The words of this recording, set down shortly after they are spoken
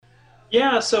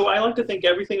Yeah, so I like to think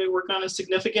everything we work on is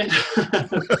significant, but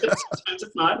sometimes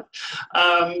it's not.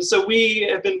 So we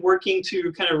have been working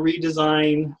to kind of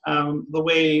redesign the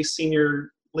way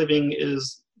senior living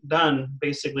is done,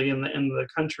 basically in the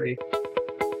country.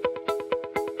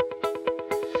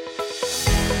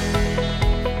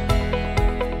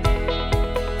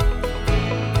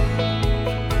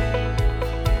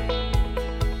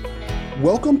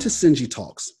 Welcome to Sinji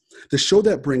Talks, the show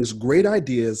that brings great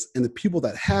ideas and the people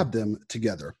that have them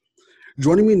together.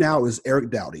 Joining me now is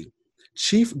Eric Dowdy,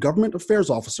 Chief Government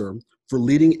Affairs Officer for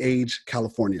Leading Age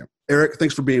California. Eric,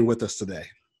 thanks for being with us today.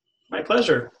 My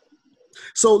pleasure.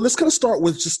 So let's kind of start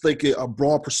with just like a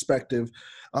broad perspective.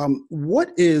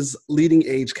 What is Leading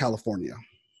Age California?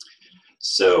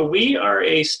 So we are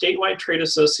a statewide trade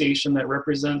association that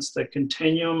represents the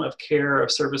continuum of care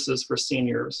of services for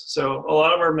seniors. So a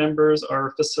lot of our members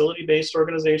are facility-based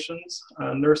organizations,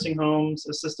 nursing homes,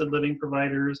 assisted living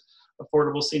providers,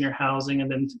 affordable senior housing, and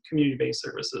then community-based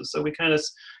services. So we kind of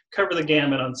cover the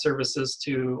gamut on services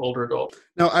to older adults.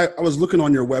 Now, I was looking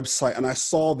on your website and I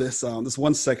saw this this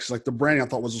one section, like the branding I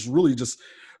thought was just really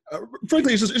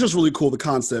frankly, it's just really cool, the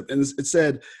concept. And it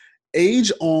said,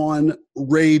 Age on,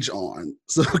 Rage on.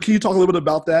 So can you talk a little bit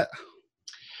about that?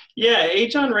 Yeah,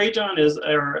 Age on, Rage on is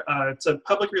it's a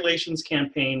public relations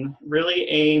campaign really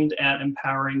aimed at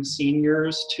empowering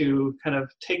seniors to kind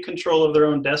of take control of their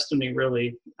own destiny,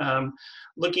 really.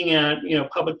 Looking at,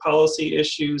 public policy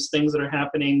issues, things that are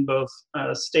happening both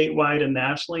statewide and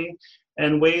nationally,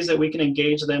 and ways that we can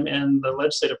engage them in the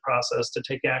legislative process to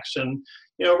take action,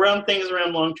 around things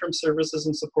around long-term services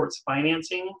and supports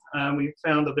financing. We've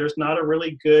found that there's not a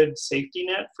really good safety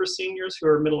net for seniors who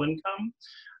are middle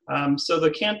income. So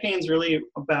the campaign's really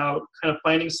about kind of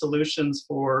finding solutions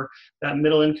for that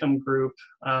middle income group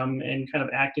and kind of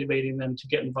activating them to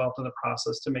get involved in the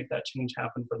process to make that change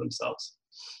happen for themselves.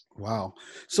 Wow.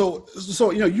 So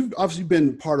you've obviously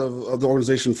been part of the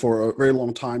organization for a very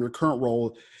long time. Your current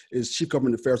role is Chief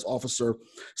Government Affairs Officer.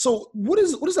 So what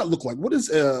does that look like? What is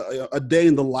a day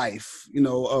in the life,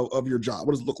 of your job?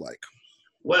 What does it look like?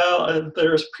 Well,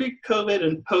 there's pre-COVID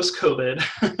and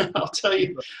post-COVID. I'll tell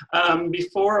you,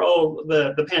 before all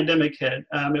the pandemic hit,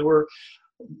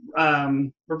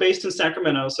 we're based in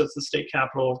Sacramento, so it's the state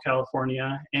capital of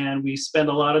California, and we spend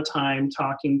a lot of time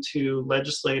talking to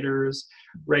legislators,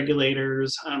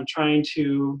 regulators, trying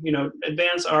to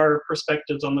advance our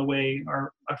perspectives on the way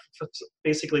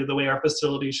basically the way our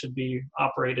facilities should be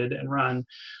operated and run.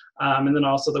 And then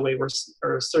also the way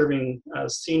we're serving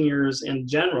seniors in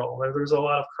general. There's a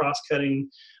lot of cross-cutting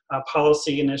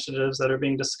policy initiatives that are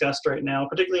being discussed right now,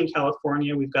 particularly in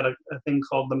California. We've got a thing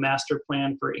called the Master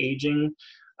Plan for Aging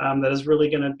that is really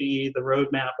going to be the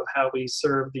roadmap of how we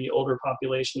serve the older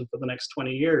population for the next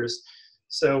 20 years.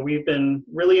 So we've been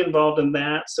really involved in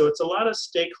that. So it's a lot of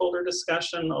stakeholder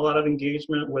discussion, a lot of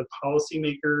engagement with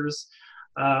policymakers,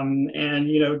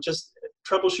 and just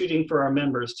troubleshooting for our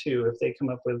members too, if they come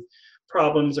up with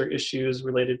problems or issues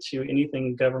related to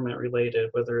anything government related,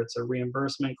 whether it's a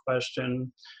reimbursement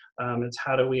question, it's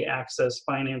how do we access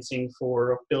financing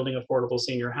for building affordable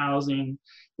senior housing.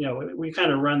 We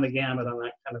kind of run the gamut on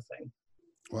that kind of thing.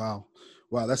 Wow,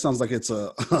 that sounds like it's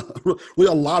really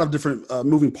a lot of different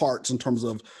moving parts in terms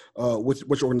of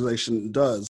what your organization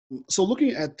does. So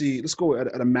looking at let's go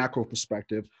at a macro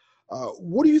perspective.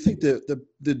 What do you think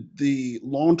the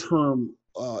long-term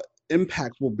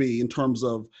impact will be in terms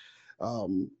of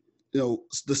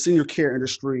the senior care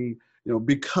industry,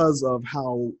 because of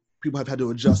how people have had to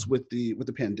adjust with the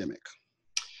pandemic?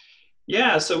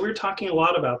 Yeah, so we're talking a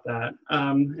lot about that.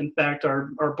 In fact,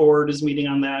 our board is meeting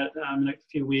on that in a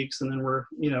few weeks, and then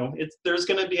there's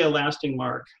going to be a lasting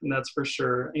mark, and that's for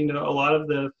sure. A lot of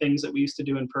the things that we used to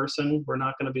do in person, we're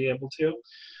not going to be able to.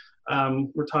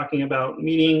 We're talking about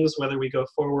meetings, whether we go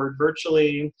forward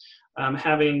virtually,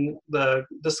 having the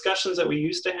discussions that we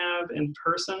used to have in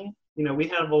person. We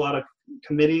have a lot of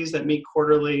committees that meet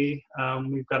quarterly.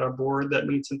 We've got our board that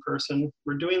meets in person.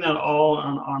 We're doing that all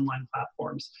on online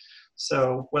platforms.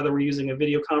 So whether we're using a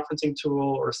video conferencing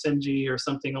tool or Sinji or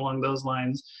something along those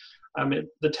lines,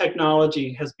 the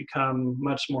technology has become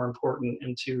much more important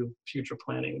into future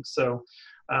planning. So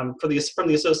from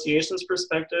the association's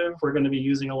perspective, we're going to be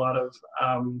using a lot of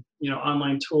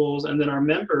online tools, and then our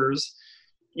members,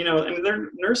 they're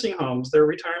nursing homes, they're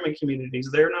retirement communities.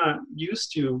 They're not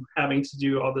used to having to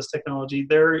do all this technology.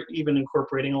 They're even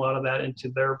incorporating a lot of that into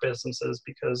their businesses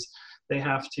because they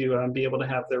have to be able to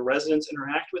have their residents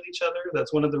interact with each other.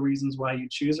 That's one of the reasons why you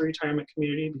choose a retirement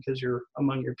community, because you're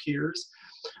among your peers.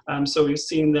 So we've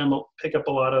seen them pick up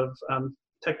a lot of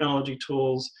technology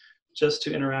tools just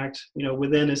to interact,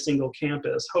 within a single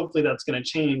campus. Hopefully that's going to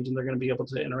change and they're going to be able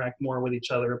to interact more with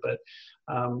each other. But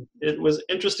it was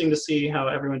interesting to see how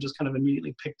everyone just kind of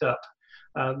immediately picked up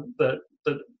the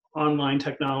online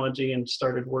technology and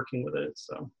started working with it.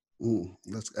 So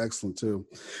that's excellent too.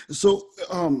 So,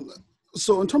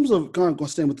 so in terms of going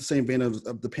staying with the same vein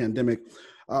of the pandemic,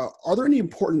 are there any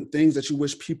important things that you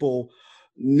wish people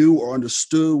knew or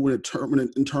understood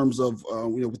in terms of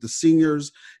with the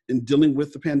seniors in dealing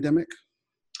with the pandemic?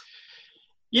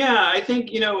 Yeah, I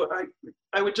think,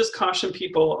 I would just caution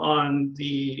people on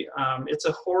it's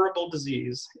a horrible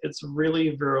disease. It's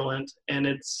really virulent, and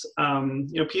it's,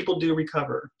 people do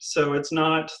recover. So it's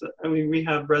not, we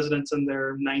have residents in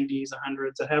their 90s,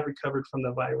 100s that have recovered from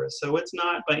the virus. So it's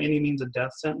not by any means a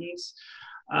death sentence.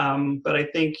 But I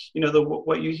think,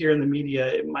 what you hear in the media,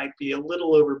 it might be a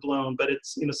little overblown, but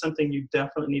it's, something you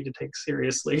definitely need to take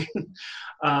seriously.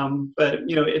 But,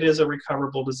 it is a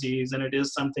recoverable disease, and it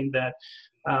is something that,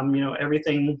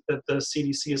 everything that the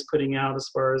CDC is putting out as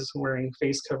far as wearing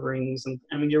face coverings,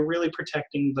 and you're really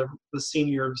protecting the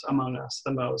seniors among us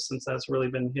the most, since that's really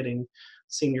been hitting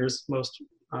seniors most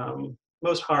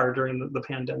hard during the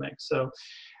pandemic. So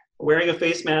wearing a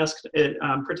face mask, it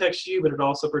protects you, but it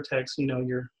also protects,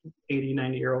 your 80,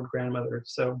 90-year-old grandmother.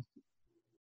 So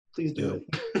please do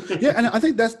it. Yeah, and I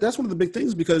think that's one of the big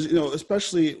things, because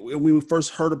especially when we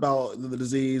first heard about the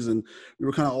disease and we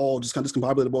were kind of all just kind of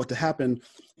discombobulated about what to happen.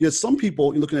 You had some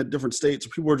people, you're looking at different states,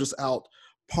 people were just out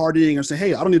partying or saying,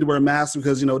 "Hey, I don't need to wear a mask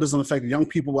because it doesn't affect young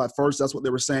people." At first, that's what they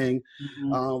were saying.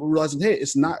 We're realizing, hey,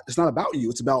 it's not about you.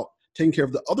 It's about taking care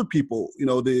of the other people,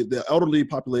 the elderly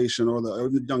population or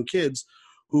the young kids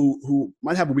who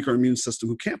might have a weaker immune system,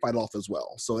 who can't fight it off as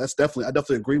well. So I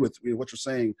definitely agree with what you're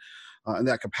saying in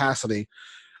that capacity.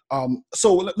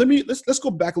 So let's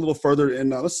go back a little further,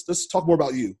 and let's talk more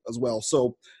about you as well.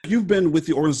 So you've been with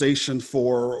the organization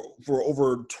for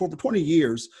over 20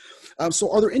 years.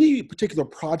 So are there any particular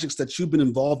projects that you've been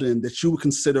involved in that you would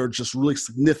consider just really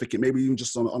significant, maybe even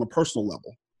just on a personal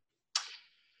level?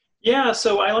 Yeah,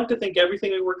 so I like to think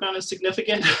everything we work on is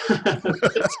significant, but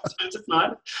sometimes it's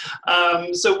not.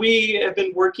 So we have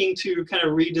been working to kind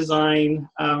of redesign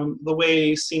the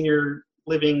way senior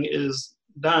living is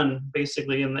done,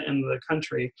 basically, in the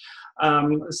country.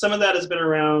 Some of that has been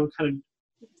around kind of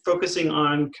focusing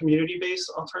on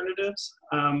community-based alternatives.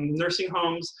 Nursing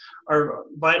homes are a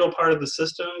vital part of the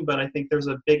system, but I think there's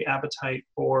a big appetite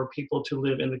for people to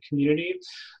live in the community.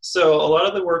 So a lot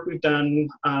of the work we've done,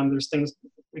 there's things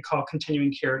we call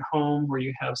continuing care at home, where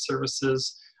you have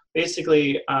services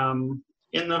basically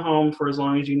in the home for as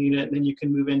long as you need it, and then you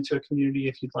can move into a community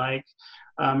if you'd like.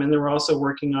 And then we're also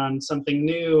working on something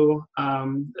new.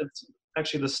 It's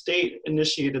actually the state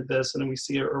initiated this, and we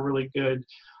see a really good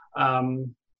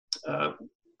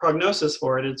prognosis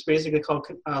for it. It's basically called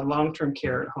long-term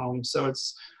care at home. So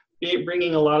it's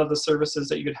bringing a lot of the services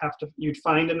that you'd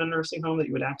find in a nursing home that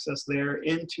you would access there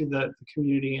into the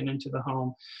community and into the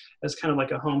home, as kind of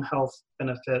like a home health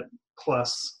benefit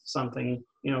plus something,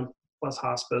 plus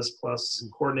hospice, plus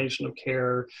coordination of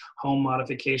care, home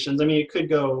modifications. It could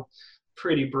go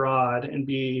pretty broad and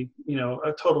be,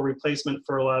 a total replacement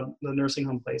for a lot of the nursing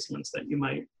home placements that you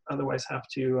might otherwise have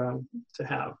to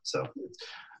have. So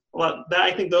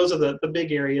I think those are the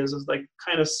big areas, is like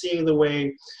kind of seeing the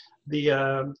way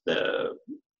the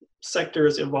sector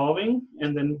is evolving,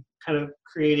 and then kind of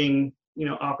creating,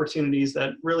 opportunities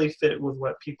that really fit with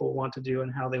what people want to do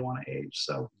and how they want to age.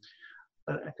 So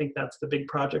I think that's the big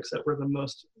projects that we're the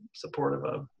most supportive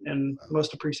of and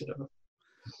most appreciative of.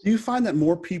 Do you find that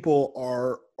more people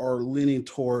are leaning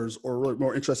towards, or really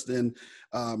more interested in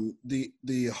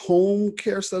the home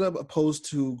care setup opposed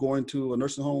to going to a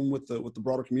nursing home with the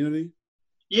broader community?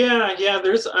 Yeah.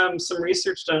 There's some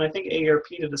research done. I think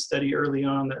AARP did a study early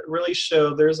on that really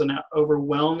showed there's an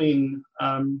overwhelming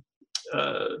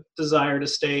desire to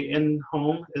stay in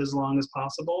home as long as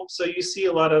possible. So you see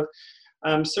a lot of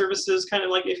services, kind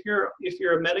of like if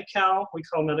you're a Medi-Cal, we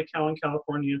call Medi-Cal in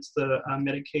California, it's the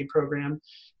Medicaid program.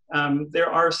 There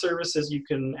are services you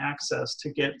can access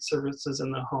to get services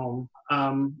in the home,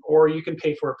 or you can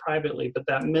pay for it privately, but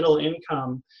that middle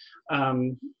income,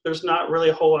 there's not really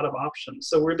a whole lot of options.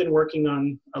 So we've been working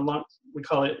on we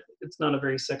call it's not a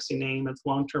very sexy name, it's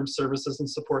long-term services and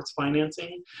supports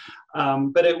financing,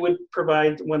 but it would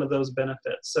provide one of those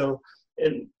benefits. So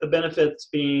the benefits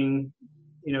being,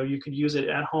 you could use it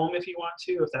at home if you want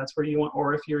to, if that's where you want,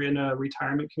 or if you're in a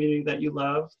retirement community that you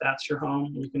love, that's your home,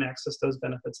 and you can access those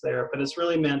benefits there. But it's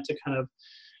really meant to kind of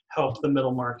help the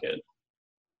middle market.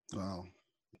 Wow.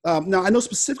 Now, I know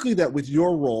specifically that with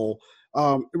your role,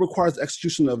 It requires the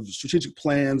execution of strategic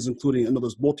plans, including, I know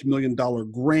there's multi-million-dollar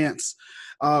grants.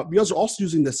 You guys are also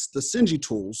using the Sinji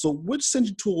tools. So which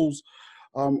Sinji tools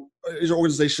is your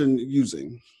organization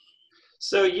using?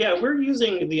 So yeah, we're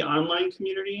using the online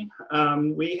community.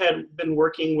 We had been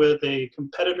working with a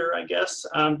competitor, I guess,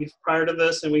 prior to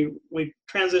this, and we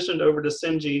transitioned over to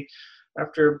Sinji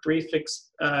after a brief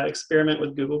experiment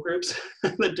with Google Groups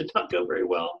that did not go very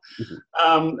well.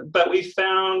 But we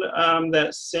found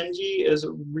that Sinji is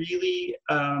really,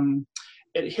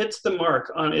 it hits the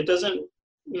mark on, it doesn't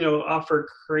offer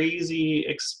crazy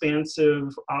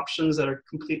expansive options that are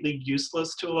completely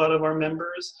useless to a lot of our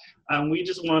members. We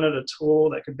just wanted a tool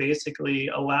that could basically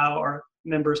allow our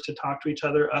members to talk to each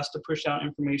other, us to push out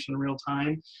information in real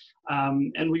time.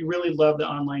 And we really love the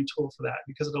online tool for that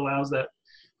because it allows that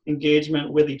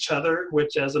engagement with each other,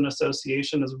 which as an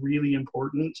association is really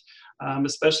important,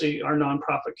 especially our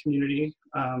nonprofit community,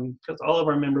 because all of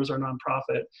our members are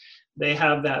nonprofit. They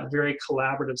have that very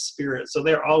collaborative spirit. So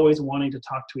they're always wanting to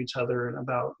talk to each other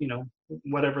about,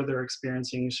 whatever they're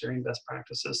experiencing, sharing best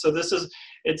practices. So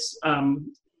it's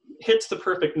hits the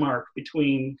perfect mark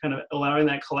between kind of allowing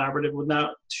that collaborative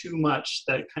without too much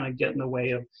that kind of get in the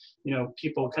way of,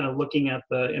 people kind of looking at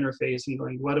the interface and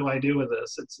going, what do I do with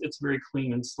this? It's very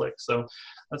clean and slick. So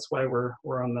that's why we're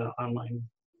on the online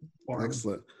forum.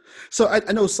 Excellent. So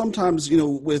I know sometimes,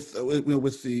 with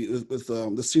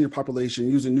the senior population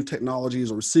using new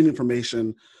technologies or receiving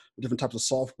information, different types of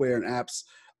software and apps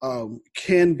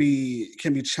can be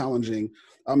challenging.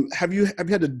 Have you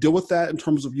had to deal with that in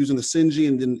terms of using the Sinji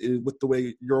and then with the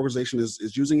way your organization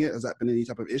is using it? Has that been any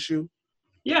type of issue?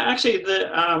 Yeah, actually,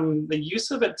 the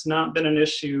use of it's not been an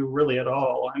issue really at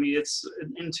all. I mean, it's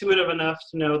intuitive enough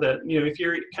to know that, if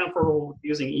you're comfortable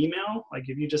using email, like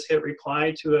if you just hit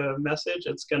reply to a message,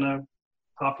 it's going to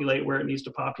populate where it needs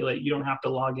to populate. You don't have to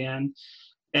log in.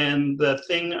 And the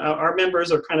thing, our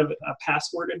members are kind of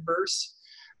password adverse.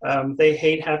 They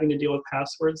hate having to deal with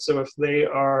passwords. So if they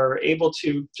are able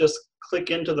to just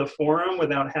click into the forum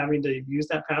without having to use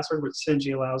that password, which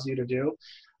Sinji allows you to do,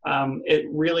 it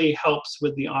really helps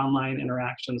with the online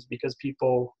interactions because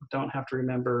people don't have to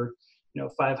remember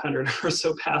 500 or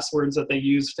so passwords that they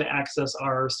use to access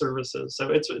our services. So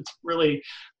it's really,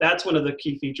 that's one of the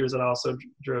key features that also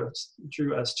drew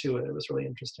us to it. It was really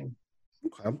interesting.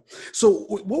 Okay. So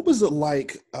what was it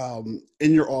like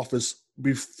in your office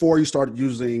before you started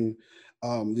using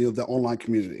the online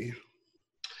community?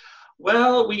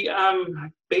 Well, we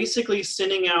basically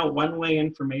sending out one-way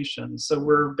information. So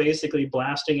we're basically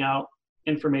blasting out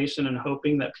information and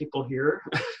hoping that people hear.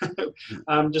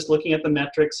 Just looking at the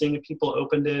metrics, seeing if people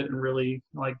opened it, and really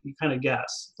you kind of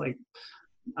guess. But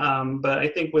I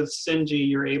think with Sinji,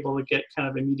 you're able to get kind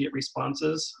of immediate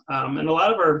responses. And a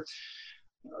lot of our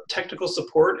technical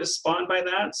support is spawned by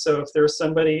that. So if there's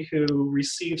somebody who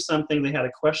received something, they had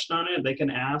a question on it, they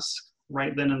can ask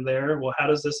right then and there, well, how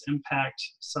does this impact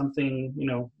something,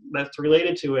 that's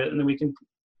related to it? And then we can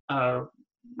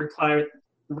reply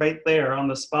right there on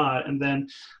the spot. And then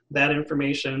that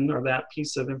information or that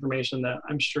piece of information that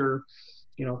I'm sure,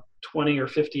 20 or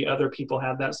 50 other people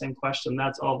had that same question,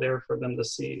 that's all there for them to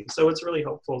see. So it's really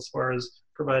helpful as far as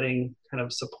providing kind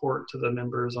of support to the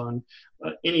members on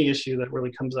any issue that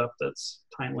really comes up that's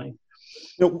timely.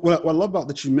 What I love about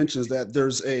that you mentioned is that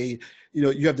there's you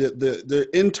have the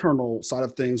internal side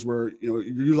of things where, you're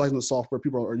utilizing the software,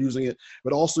 people are using it,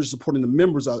 but also supporting the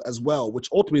members as well, which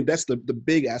ultimately that's the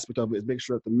big aspect of it, is make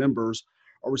sure that the members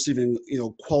are receiving,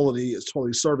 quality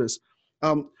service.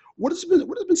 What has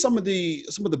been some of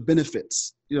the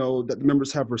benefits, that the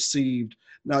members have received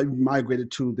now you've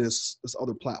migrated to this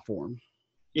other platform?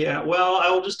 Yeah, well, I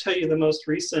will just tell you the most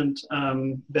recent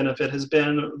benefit has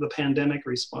been the pandemic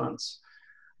response.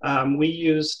 We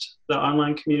used the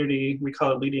online community, we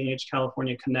call it Leading Age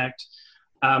California Connect,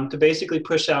 to basically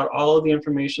push out all of the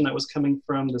information that was coming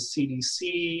from the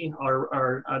CDC,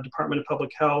 our Department of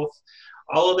Public Health.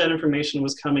 All of that information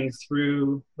was coming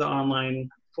through the online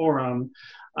forum.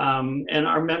 And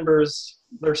our members,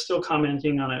 they're still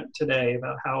commenting on it today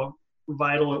about how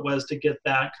vital it was to get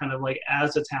that kind of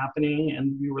as it's happening,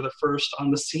 and we were the first on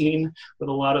the scene with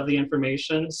a lot of the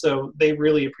information. So they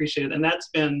really appreciate it. And that's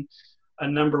been a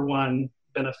number one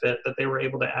benefit, that they were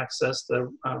able to access the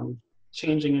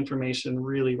changing information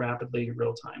really rapidly in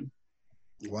real time.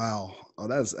 Wow. Oh,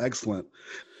 that's excellent.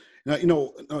 Now,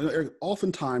 Eric,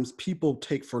 oftentimes people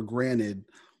take for granted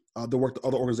the work that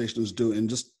other organizations do. And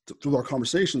just through our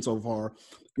conversation so far,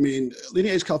 I mean,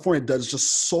 Leading Age California does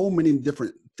just so many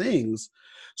different things.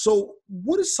 So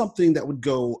what is something that would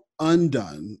go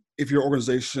undone if your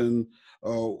organization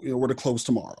were to close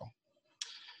tomorrow?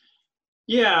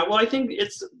 Yeah, well, I think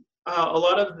A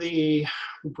lot of the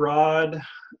broad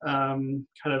kind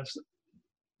of,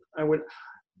 I would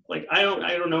like, I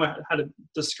don't know how to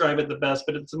describe it the best,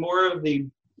 but it's more of the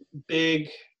big,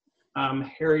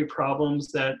 hairy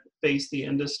problems that face the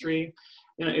industry.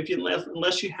 You know,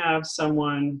 unless you have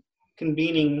someone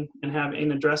convening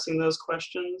and addressing those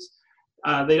questions,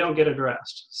 they don't get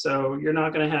addressed. So you're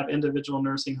not going to have individual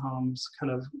nursing homes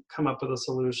kind of come up with a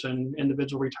solution.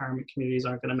 Individual retirement communities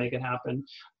aren't going to make it happen.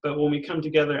 But when we come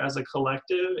together as a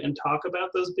collective and talk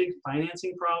about those big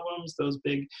financing problems, those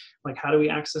big, like how do we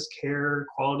access care,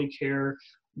 quality care,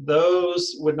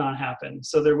 those would not happen.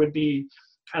 So there would be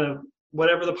kind of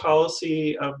whatever the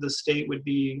policy of the state would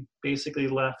be basically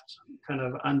left kind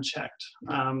of unchecked.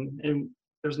 And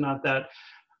there's not that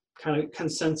kind of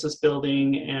consensus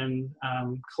building and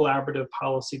collaborative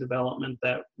policy development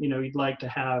that, you know, you'd like to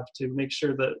have to make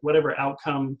sure that whatever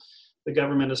outcome the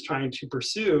government is trying to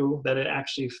pursue, that it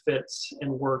actually fits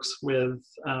and works with,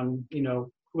 you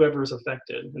know, whoever's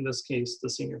affected, in this case, the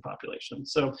senior population.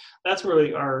 So that's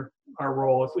really our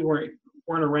role. If we weren't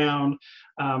around,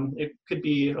 it could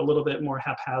be a little bit more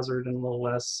haphazard and a little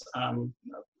less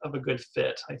of a good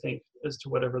fit, I think, as to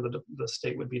whatever the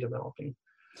state would be developing.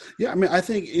 Yeah, I mean, I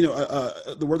think, you know,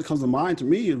 the word that comes to mind to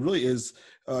me really is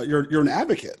you're an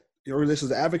advocate. Your organization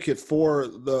is an advocate for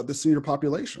the senior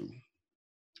population.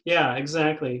 Yeah,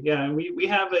 exactly. Yeah, and we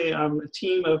have a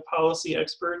team of policy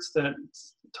experts that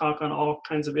talk on all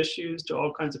kinds of issues to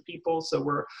all kinds of people. So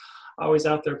we're always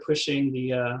out there pushing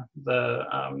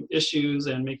the issues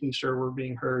and making sure we're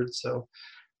being heard. So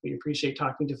we appreciate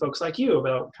talking to folks like you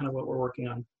about kind of what we're working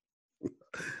on.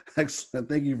 Excellent.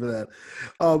 Thank you for that.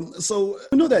 So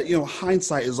I know that, you know,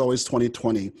 hindsight is always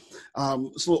 2020.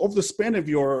 So over the span of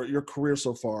your career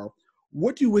so far,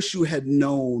 what do you wish you had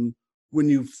known when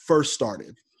you first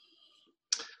started?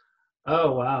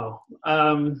 Oh, wow.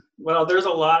 Well, there's a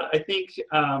lot. I think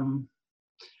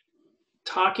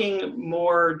talking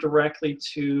more directly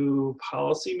to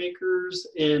policymakers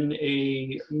in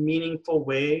a meaningful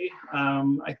way,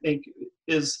 I think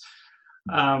is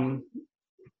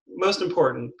most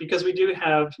important, because we do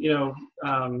have, you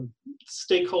know,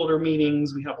 stakeholder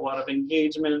meetings, we have a lot of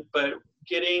engagement, but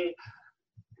getting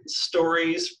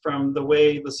stories from the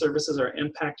way the services are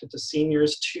impacted to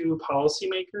seniors to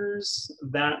policymakers,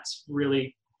 that's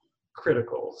really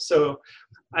critical. So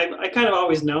I kind of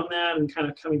always known that, and kind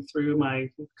of coming through my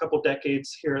couple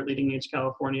decades here at Leading Age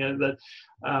California, that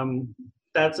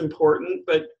that's important.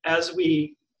 But as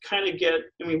we kind of get,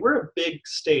 I mean, we're a big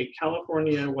state.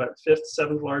 California, what, fifth,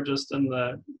 seventh largest in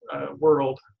the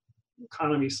world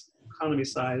economy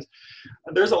size.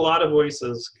 There's a lot of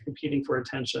voices competing for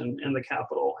attention in the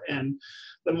capital. And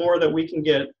the more that we can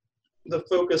get the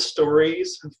focused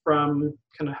stories from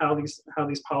kind of how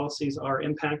these policies are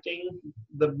impacting,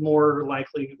 the more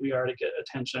likely we are to get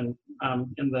attention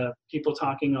in the people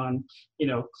talking on, you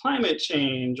know, climate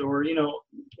change or, you know,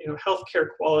 healthcare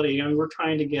quality. And we're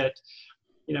trying to get,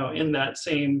 you know, in that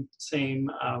same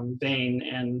vein,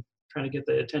 and trying to get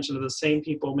the attention of the same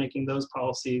people making those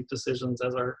policy decisions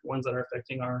as our ones that are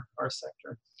affecting our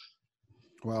sector.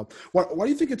 Wow. Why do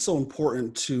you think it's so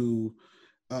important to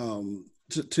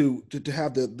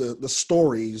have the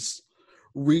stories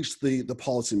reach the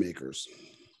policymakers?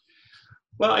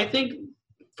 Well, I think,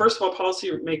 first of all,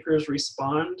 policymakers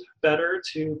respond better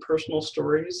to personal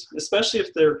stories, especially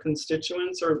if their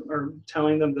constituents are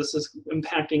telling them, this is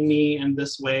impacting me in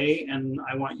this way, and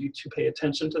I want you to pay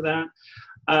attention to that.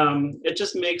 It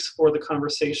just makes for the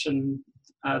conversation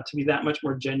to be that much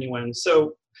more genuine.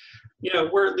 So, you know,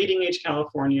 we're Leading Age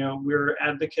California. We're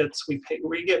advocates.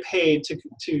 We get paid to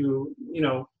you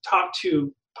know, talk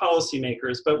to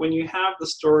policymakers. But when you have the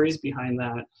stories behind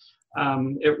that,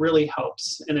 it really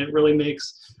helps, and it really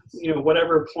makes, you know,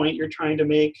 whatever point you're trying to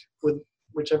make with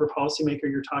whichever policymaker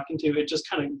you're talking to, it just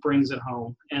kind of brings it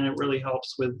home, and it really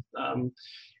helps with,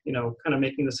 you know, kind of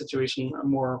making the situation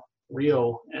more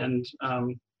real. And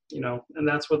you know, and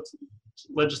that's what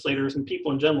legislators and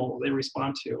people in general, they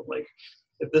respond to. Like,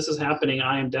 if this is happening,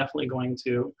 I am definitely going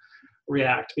to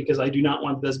react, because I do not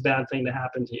want this bad thing to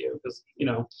happen to you. Because, you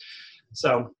know,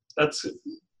 so I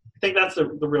think that's the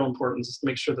real importance, is to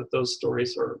make sure that those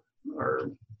stories are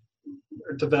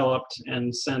developed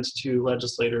and sent to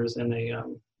legislators in a,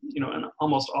 you know, in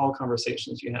almost all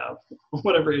conversations you have,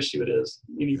 whatever issue it is,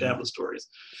 you need to have the stories.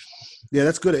 Yeah,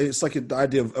 that's good. It's like the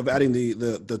idea of adding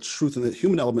the truth and the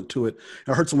human element to it.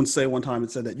 I heard someone say one time,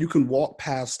 it said that you can walk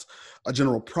past a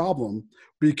general problem,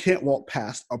 but you can't walk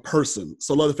past a person.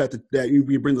 So I love the fact that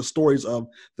you bring the stories of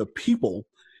the people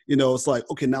it's like,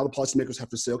 okay, now the policymakers have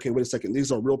to say, okay, wait a second,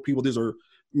 these are real people. These are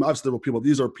obviously real people.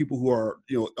 These are people who are,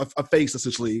 a face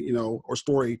essentially, or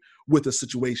story with the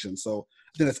situation. So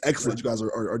I think that's excellent. You guys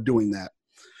are doing that.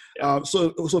 Yeah.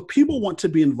 So if people want to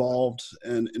be involved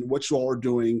in what you all are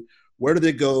doing, where do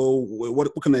they go? What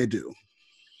can they do?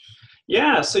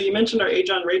 Yeah, so you mentioned our Age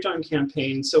on Rage On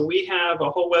campaign. So we have a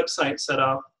whole website set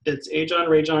up. It's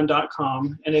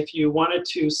ageonrageon.com. And if you wanted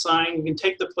to sign, you can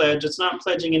take the pledge. It's not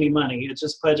pledging any money. It's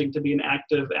just pledging to be an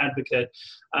active advocate.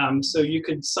 So you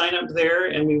could sign up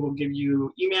there and we will give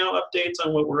you email updates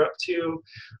on what we're up to.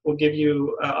 We'll give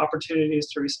you opportunities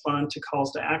to respond to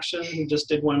calls to action. We just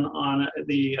did one on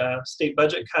the state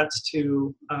budget cuts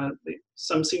to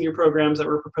some senior programs that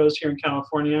were proposed here in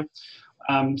California.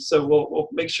 So we'll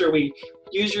make sure we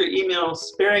use your email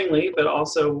sparingly, but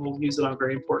also we'll use it on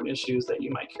very important issues that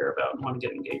you might care about and want to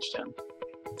get engaged in.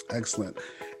 Excellent.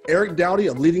 Eric Dowdy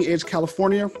of Leading Age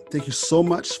California, thank you so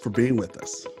much for being with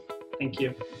us. Thank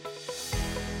you.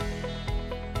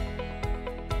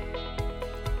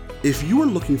 If you are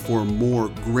looking for more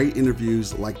great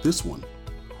interviews like this one,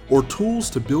 or tools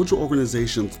to build your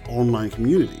organization's online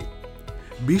community,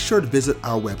 be sure to visit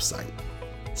our website,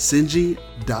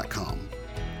 Synji.com.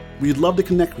 We'd love to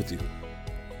connect with you.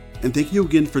 And thank you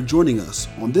again for joining us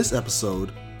on this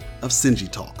episode of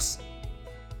Synji Talks.